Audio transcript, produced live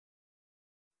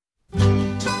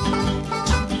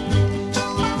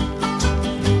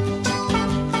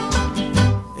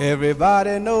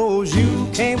Everybody knows you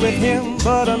came with him,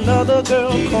 but another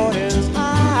girl caught his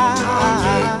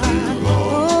eye.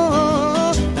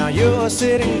 Now you're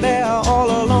sitting there all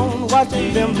alone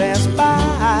watching them dance by.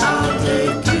 I'll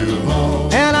take you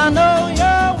home. And I know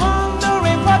you're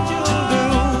wondering what you'll do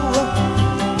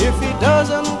if he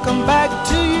doesn't come back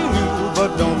to you.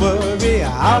 But don't worry,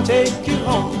 I'll take you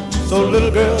home. So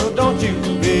little girl, don't you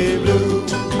be blue.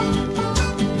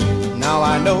 Now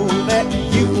I know that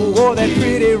you wore that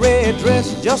pretty red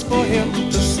dress just for him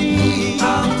to see.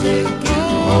 I'll take you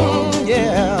home.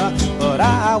 Yeah, but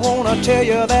I wanna tell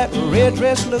you that red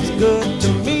dress looks good to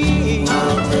me.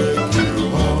 I'll take you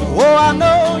home. Oh, I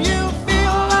know you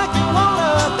feel like you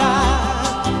wanna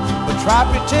die, but try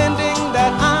pretending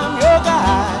that I'm your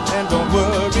guy. And don't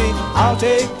worry, I'll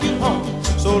take you home.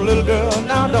 So little girl,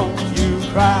 now don't you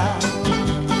cry.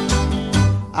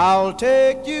 I'll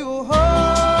take you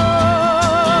home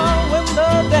when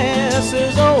the dance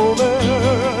is over.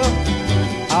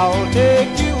 I'll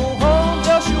take you home,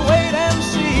 just you wait and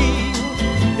see.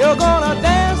 You're gonna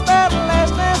dance that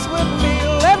last dance with me.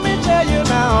 Let me tell you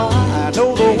now, I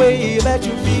know the way that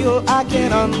you feel, I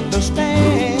can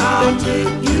understand. I'll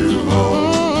take you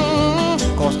home.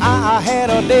 'Cause I had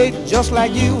a date just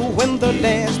like you when the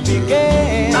dance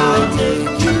began. I'll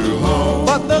take you home.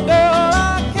 But the girl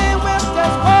I came with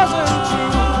just wasn't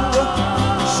true.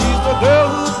 She's the girl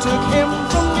who took him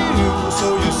from you. So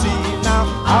you see now,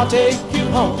 I'll take you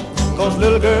home. 'Cause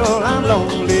little girl, I'm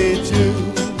lonely too.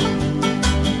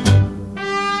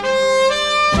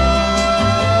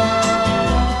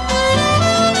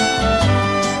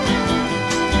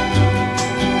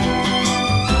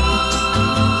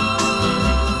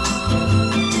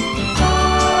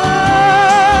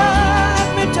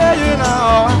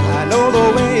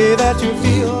 That you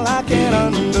feel, I can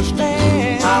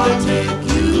understand. I'll take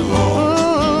you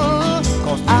home.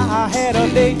 'Cause I had a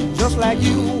date just like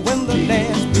you when the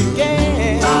dance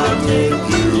began. I'll take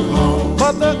you home.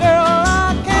 But the girl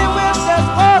I came with just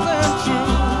wasn't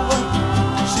true.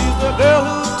 She's the girl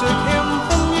who took him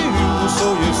from you. So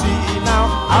you see now,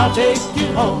 I'll take you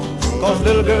home. 'Cause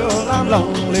little girl, I'm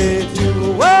lonely too.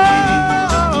 Whoa,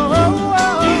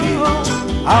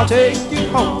 I'll take you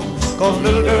home. 'Cause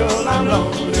little girl, I'm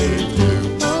lonely too.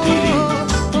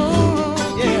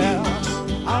 Yeah,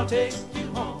 I'll take you.